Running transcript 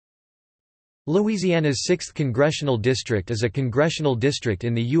Louisiana's 6th Congressional District is a congressional district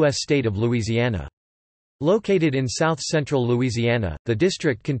in the U.S. state of Louisiana. Located in south-central Louisiana, the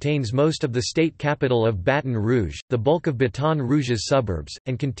district contains most of the state capital of Baton Rouge, the bulk of Baton Rouge's suburbs,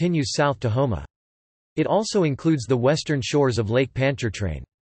 and continues south to Houma. It also includes the western shores of Lake Pontchartrain.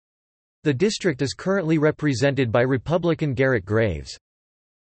 The district is currently represented by Republican Garrett Graves.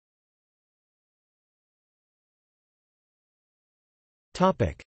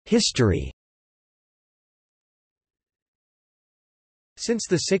 History. Since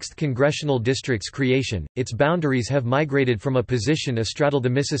the 6th Congressional District's creation, its boundaries have migrated from a position astraddle the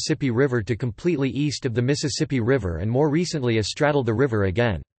Mississippi River to completely east of the Mississippi River and more recently astraddle the river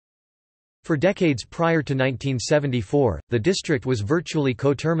again. For decades prior to 1974, the district was virtually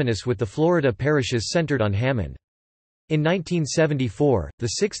coterminous with the Florida parishes centered on Hammond. In 1974,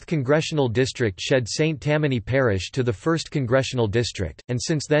 the 6th Congressional District shed St. Tammany Parish to the 1st Congressional District, and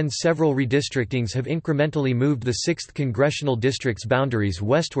since then several redistrictings have incrementally moved the 6th Congressional District's boundaries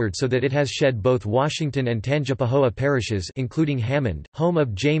westward so that it has shed both Washington and Tangipahoa parishes including Hammond, home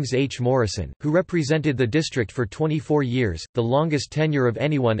of James H. Morrison, who represented the district for 24 years, the longest tenure of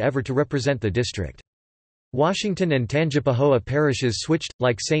anyone ever to represent the district. Washington and Tangipahoa parishes switched,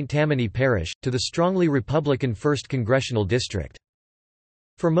 like St. Tammany Parish, to the strongly Republican 1st Congressional District.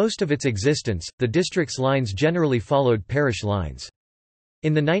 For most of its existence, the district's lines generally followed parish lines.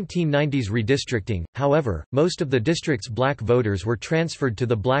 In the 1990s redistricting, however, most of the district's black voters were transferred to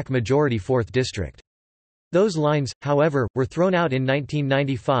the black-majority 4th District. Those lines, however, were thrown out in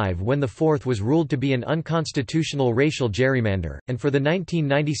 1995 when the 4th was ruled to be an unconstitutional racial gerrymander, and for the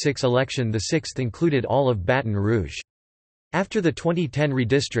 1996 election the 6th included all of Baton Rouge. After the 2010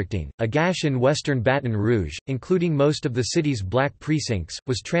 redistricting, a gash in western Baton Rouge, including most of the city's black precincts,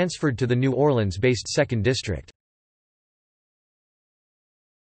 was transferred to the New Orleans-based 2nd District.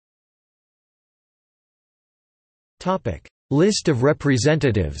 List of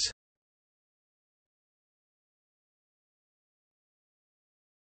representatives.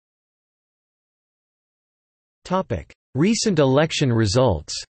 Recent election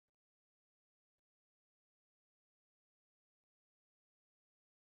results.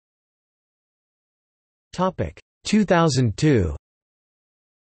 Topic 2002.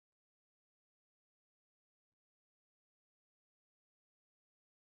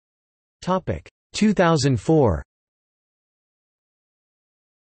 Topic 2004.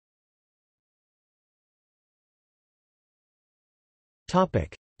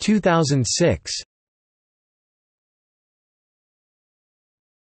 Topic 2006.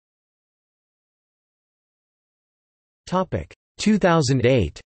 Topic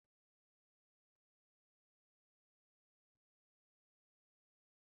 2008.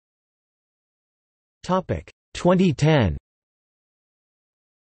 Topic 2010.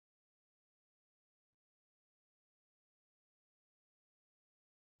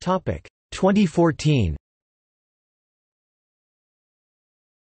 Topic 2014.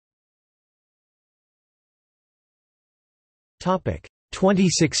 Topic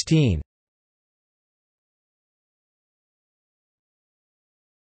 2016.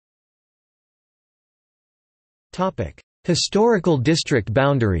 Topic: Historical district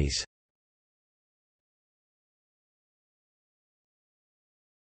boundaries.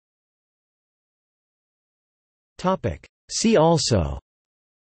 Topic: See also.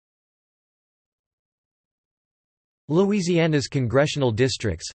 Louisiana's congressional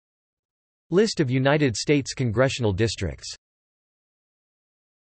districts. List of United States congressional districts.